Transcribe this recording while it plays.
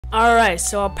Alright,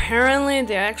 so apparently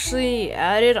they actually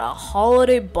added a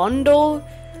holiday bundle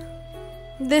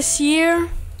this year.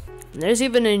 There's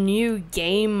even a new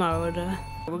game mode.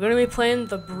 We're gonna be playing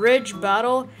the bridge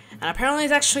battle, and apparently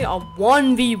it's actually a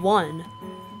 1v1.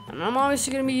 And I'm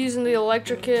obviously gonna be using the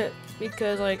electric kit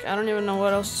because, like, I don't even know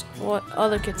what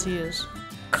other kit to use.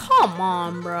 Come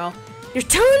on, bro. You're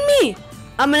telling me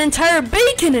I'm an entire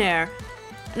bacon hair,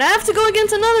 and I have to go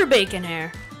against another bacon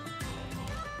hair.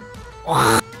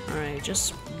 Alright,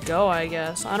 just go, I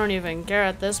guess. I don't even care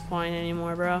at this point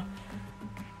anymore, bro.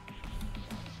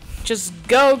 Just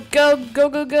go, go, go,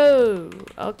 go, go.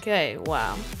 Okay,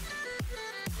 wow.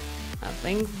 I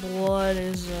think blood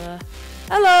is,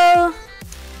 hello!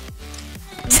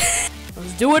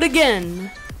 Let's do it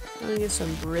again. I'm gonna get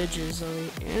some bridges over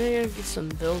here. I'm gonna get some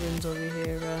buildings over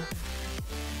here, bro.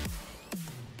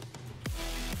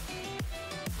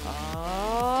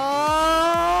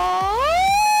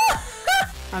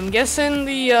 I'm guessing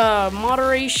the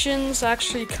moderations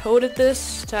actually coded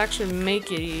this to actually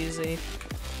make it easy.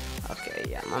 Okay,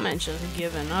 yeah, my man's just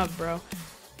giving up, bro.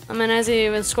 My man hasn't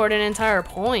even scored an entire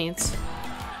point.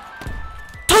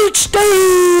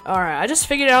 Touchdown! Alright, I just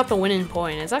figured out the winning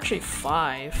point. It's actually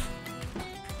 5,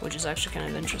 which is actually kind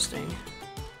of interesting.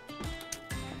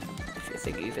 If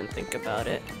you even think about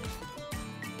it.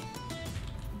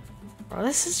 Bro,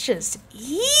 this is just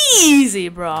easy,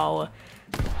 bro.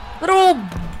 Little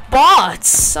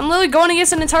bots. I'm literally going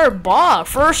against an entire bot.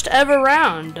 First ever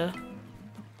round.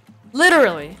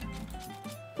 Literally.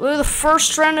 Literally the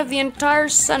first round of the entire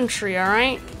century,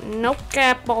 alright? No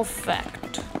cap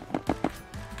effect.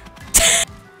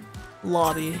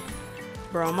 Lobby.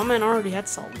 Bro, my man already had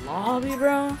some lobby,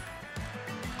 bro.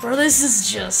 Bro, this is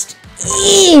just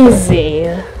easy.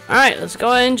 Alright, let's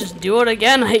go ahead and just do it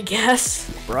again, I guess.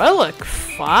 Bro, I look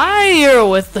fire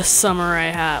with the samurai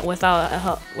hat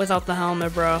without the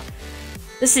helmet, bro.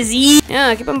 This is easy.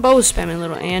 Yeah, keep on bow spamming,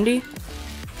 little Andy.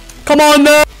 Come on,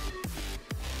 now.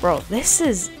 Bro, this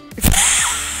is...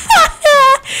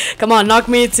 Come on, knock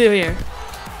me too here.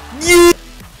 Yeah.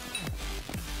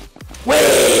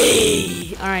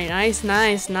 Wait! Alright, nice,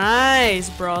 nice, nice,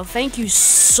 bro. Thank you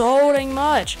so dang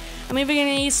much. I'm even gonna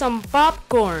eat some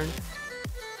popcorn.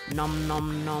 Nom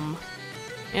nom nom.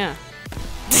 Yeah.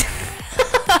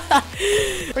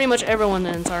 Pretty much everyone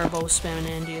in the entire bow spamming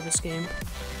Andy in this game.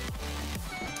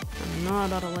 I'm not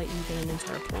about to let you get an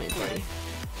entire point, buddy.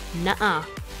 Nuh-uh.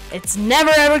 It's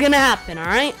never ever gonna happen,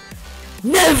 alright?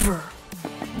 Never!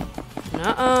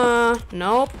 Nuh-uh.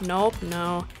 Nope, nope,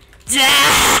 no.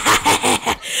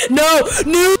 No!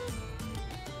 No!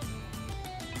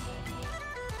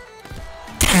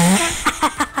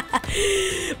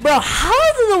 Bro, how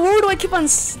in the world do I keep on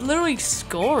literally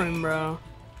scoring, bro?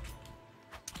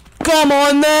 Come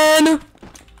on, then!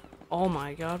 Oh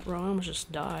my god, bro, I almost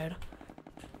just died.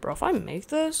 Bro, if I make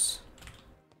this...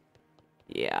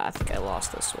 Yeah, I think I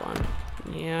lost this one.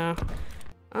 Yeah.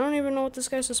 I don't even know what this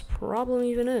guy's problem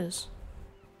even is.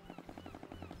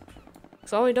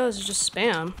 Because all he does is just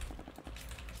spam.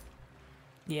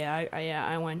 Yeah,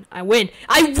 I win. I win!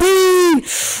 I win!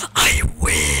 I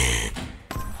win!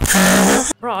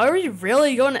 Bro, are we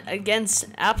really going against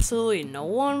absolutely no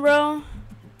one, bro?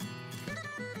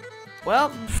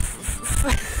 Well,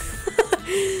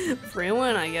 free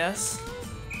win, I guess.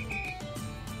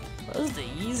 This is the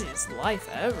easiest life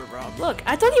ever, bro. Look,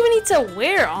 I don't even need to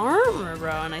wear armor,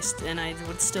 bro, and I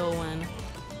would still win.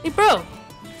 Hey, bro,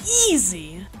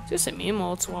 easy. Do some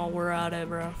emotes while we're at it,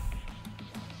 bro.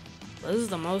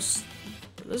 This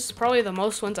is probably the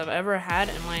most wins I've ever had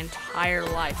in my entire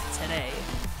life today.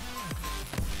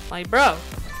 Like, bro,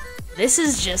 this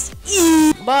is just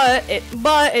easy. But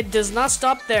it does not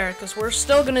stop there, because we're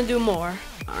still gonna do more.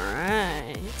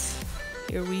 Alright.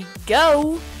 Here we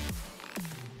go.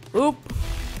 Oop.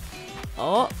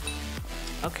 Oh.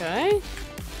 Okay.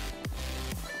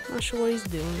 Not sure what he's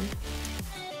doing.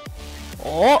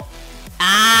 Oh.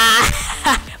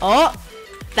 Ah. Oh.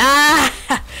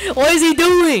 Ah. What is he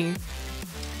doing?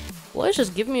 Well, it's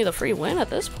just giving me the free win at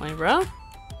this point, bro.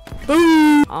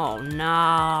 Boom. Oh,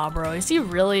 nah, bro. Is he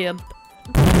really a...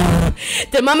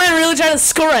 Did my man really try to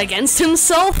score against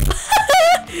himself?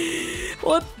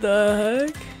 What the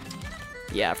heck?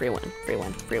 Yeah, free win. Free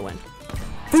win. Free win.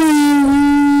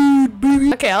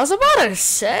 Okay, I was about to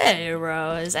say,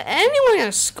 bro, is anyone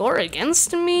gonna score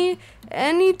against me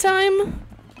anytime?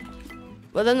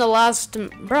 But then the last,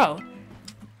 bro,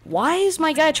 why is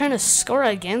my guy trying to score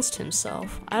against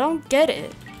himself? I don't get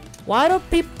it. Why do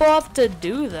people have to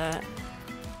do that?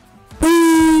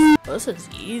 This is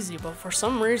easy, but for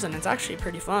some reason it's actually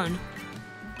pretty fun.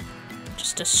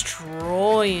 Just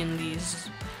destroying these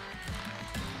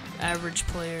average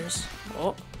players.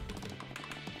 Oh.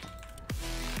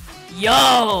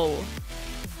 Yo!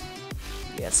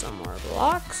 Get some more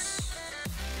blocks.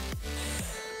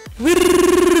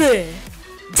 Did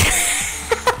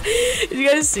you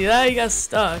guys see that? He got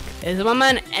stuck. Is my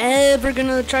man ever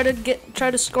gonna try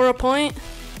to score a point?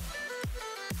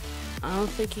 I don't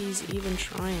think he's even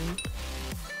trying.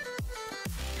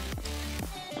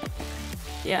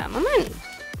 Yeah, my man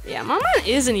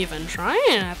isn't even trying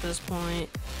at this point.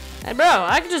 Hey, bro,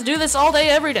 I could just do this all day,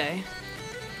 every day.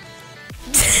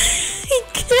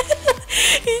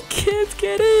 He can't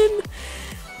get in.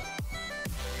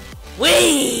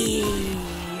 Whee!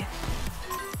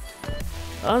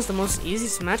 That was the most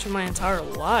easiest match of my entire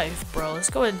life, bro. Let's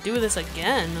go ahead and do this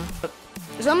again.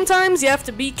 Sometimes you have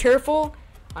to be careful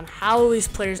on how these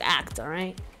players act,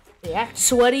 alright? They act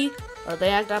sweaty, or they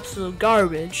act absolute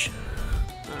garbage.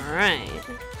 Alright.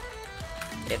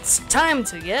 It's time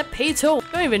to get paid to. You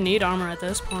don't even need armor at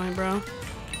this point, bro.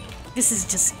 This is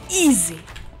just easy.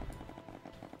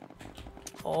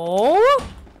 Oh?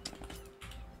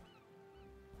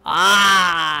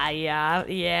 Ah,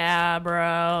 yeah,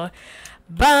 bro.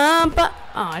 Bump. Oh,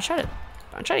 I tried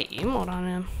to emote on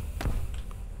him.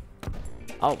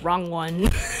 Oh, wrong one.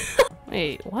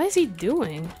 Wait, what is he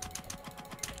doing?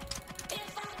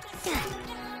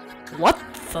 What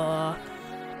the? I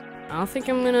don't think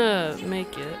I'm gonna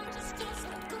make it.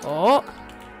 Oh.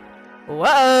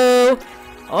 Whoa.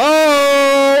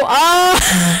 Oh. Ah.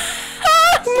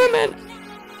 Moment.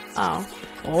 Oh.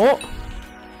 Oh.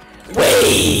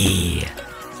 Wait.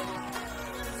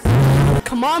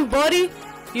 Come on, buddy.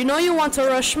 You know you want to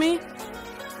rush me?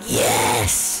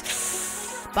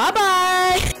 Yes.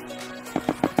 Bye-bye.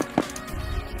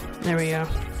 There we go.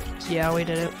 Yeah, we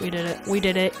did it. We did it. We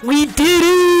did it. We did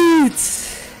it!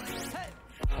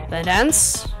 Then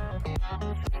dance.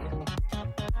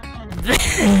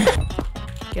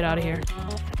 Get out of here.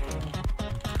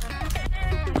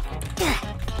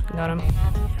 Got him.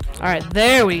 Alright,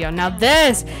 there we go. Now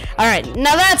this. Alright,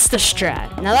 now that's the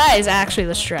strat. Now that is actually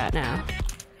the strat now.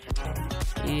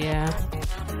 Yeah.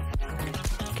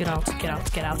 Get out, get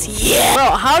out, get out. Yeah!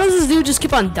 Bro, how does this dude just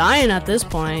keep on dying at this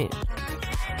point?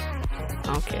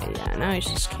 Okay, yeah, now he's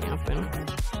just camping.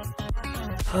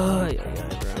 Oh, yeah,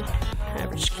 bro.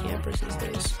 Average campers these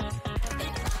days.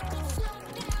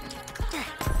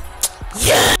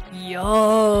 Yeah!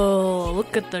 Yo,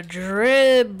 look at the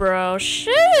drip, bro.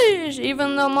 Sheesh!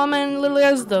 Even though my man literally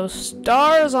has those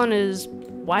stars on his...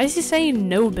 Why is he saying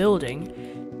no building?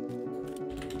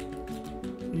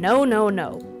 No, no,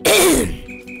 no.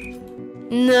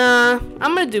 Nah,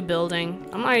 I'm gonna do building.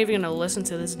 I'm not even gonna listen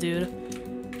to this dude.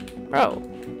 Bro.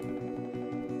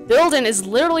 Building is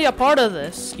literally a part of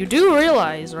this. You do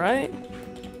realize, right?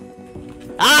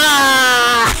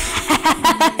 Ah!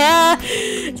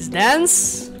 Just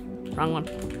dance. Wrong one.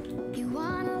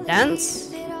 Dance.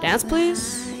 Dance,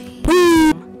 please.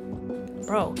 Boom.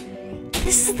 Bro,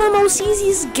 this is the most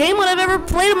easiest game I've ever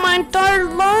played in my entire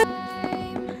life.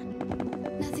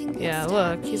 Yeah,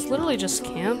 look, he's literally just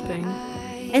camping.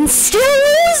 And still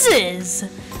loses!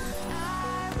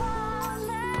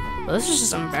 Well, this is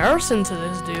just embarrassing to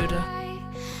this dude.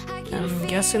 I'm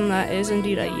guessing that is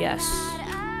indeed a yes.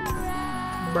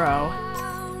 Bro.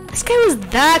 This guy was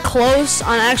that close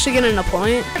on actually getting a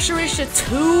point. Actually reached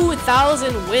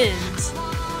 2,000 wins.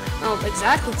 Oh,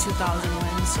 exactly 2,000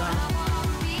 wins, so.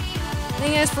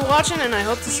 Thank you guys for watching, and I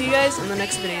hope to see you guys in the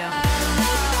next video.